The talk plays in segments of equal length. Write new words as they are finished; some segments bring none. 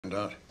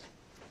find out.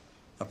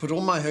 I put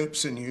all my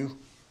hopes in you.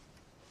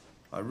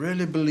 I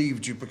really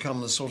believed you'd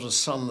become the sort of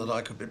son that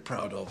I could be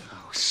proud of.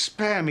 Oh,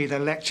 spare me the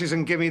lectures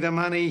and give me the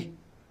money.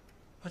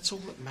 That's all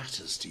that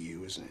matters to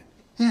you, isn't it?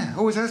 Yeah,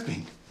 always has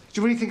been.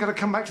 Do you really think I'd have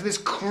come back to this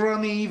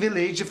crummy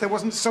village if there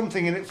wasn't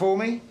something in it for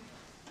me?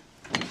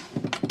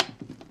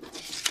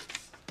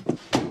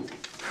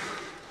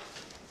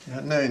 You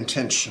had no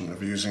intention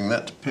of using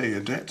that to pay your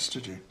debts,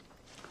 did you?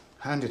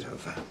 Hand it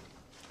over.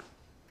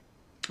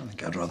 I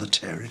think I'd rather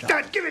tear it up.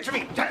 Dad, give it to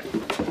me! Dad!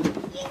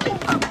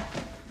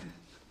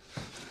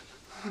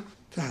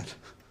 Dad?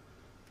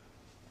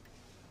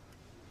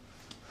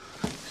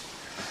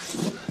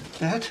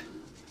 Dad?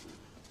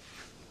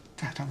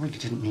 Dad, I really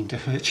didn't mean to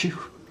hurt you.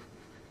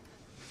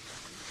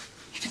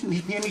 You didn't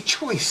leave me any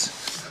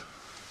choice.